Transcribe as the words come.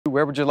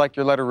Where would you like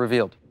your letter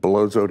revealed?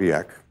 Below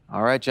zodiac.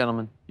 All right,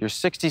 gentlemen. Your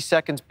 60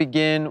 seconds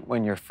begin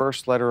when your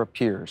first letter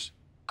appears.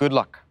 Good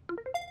luck.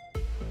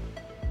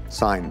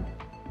 Sign.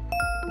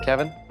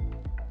 Kevin?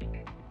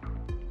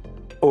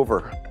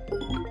 Over.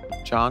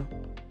 John?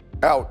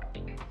 Out.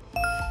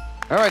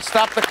 All right,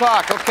 stop the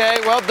clock. Okay,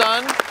 well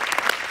done.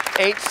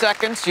 8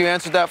 seconds. You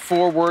answered that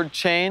 4-word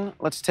chain.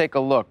 Let's take a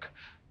look.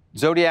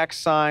 Zodiac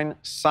sign,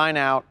 sign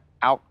out,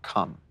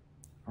 outcome.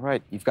 All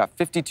right, you've got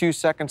 52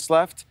 seconds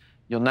left.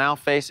 You'll now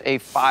face a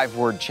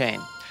 5-word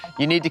chain.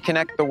 You need to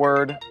connect the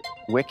word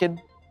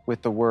wicked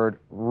with the word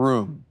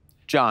room.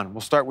 John, we'll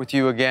start with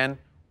you again.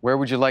 Where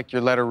would you like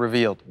your letter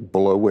revealed?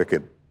 Below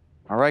wicked.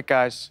 All right,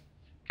 guys.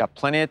 Got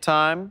plenty of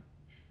time.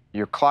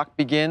 Your clock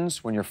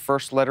begins when your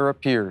first letter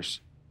appears.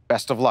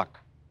 Best of luck.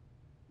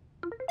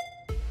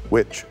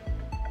 Witch.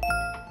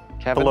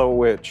 Kevin? Below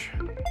witch.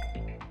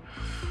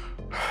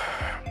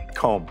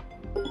 Comb.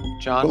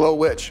 John? Below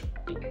witch.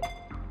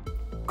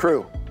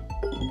 Crew.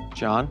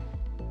 John?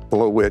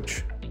 Below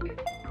witch.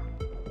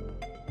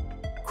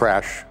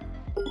 Crash.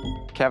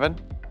 Kevin?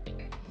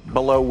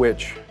 Below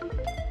witch.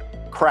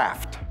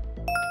 Craft.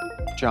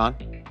 John?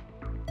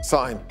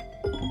 Sign.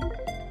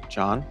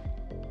 John?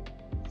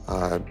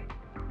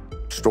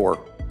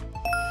 Store.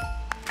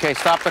 Okay,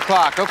 stop the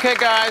clock. Okay,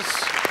 guys,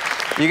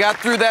 you got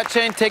through that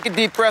chain. Take a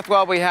deep breath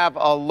while we have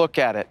a look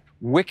at it.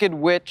 Wicked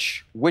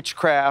witch,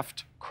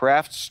 witchcraft,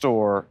 craft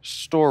store,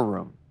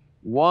 storeroom.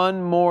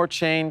 One more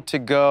chain to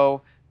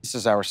go. This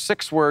is our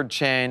 6-word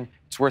chain.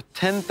 It's worth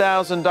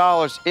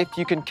 $10,000 if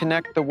you can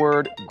connect the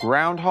word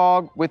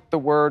groundhog with the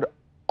word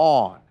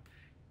on.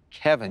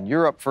 Kevin,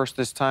 you're up first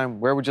this time.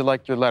 Where would you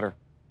like your letter?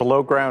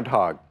 Below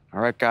groundhog. All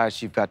right,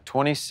 guys, you've got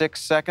 26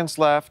 seconds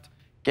left.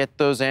 Get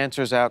those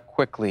answers out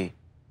quickly.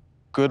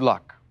 Good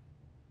luck.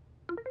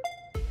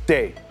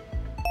 Day.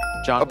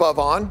 John? Above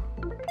on.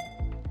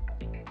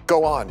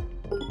 Go on.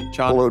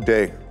 John? Below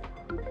day.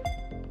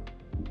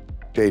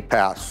 Day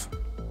pass.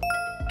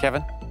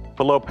 Kevin?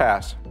 Below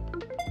pass.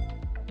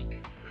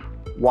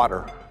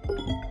 Water.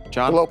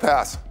 John? Below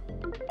pass.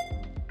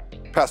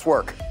 Pass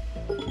work.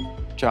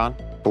 John?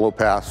 Below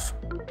pass.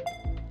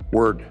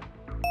 Word.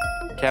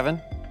 Kevin?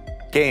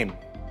 Game.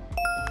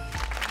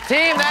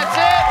 Team, that's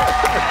it.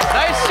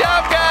 Nice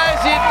job, guys.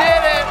 You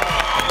did it.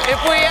 If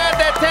we add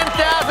that $10,000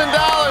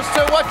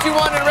 to what you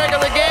won in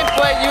regular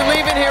gameplay, you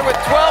leave in here with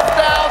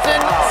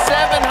 $12,000.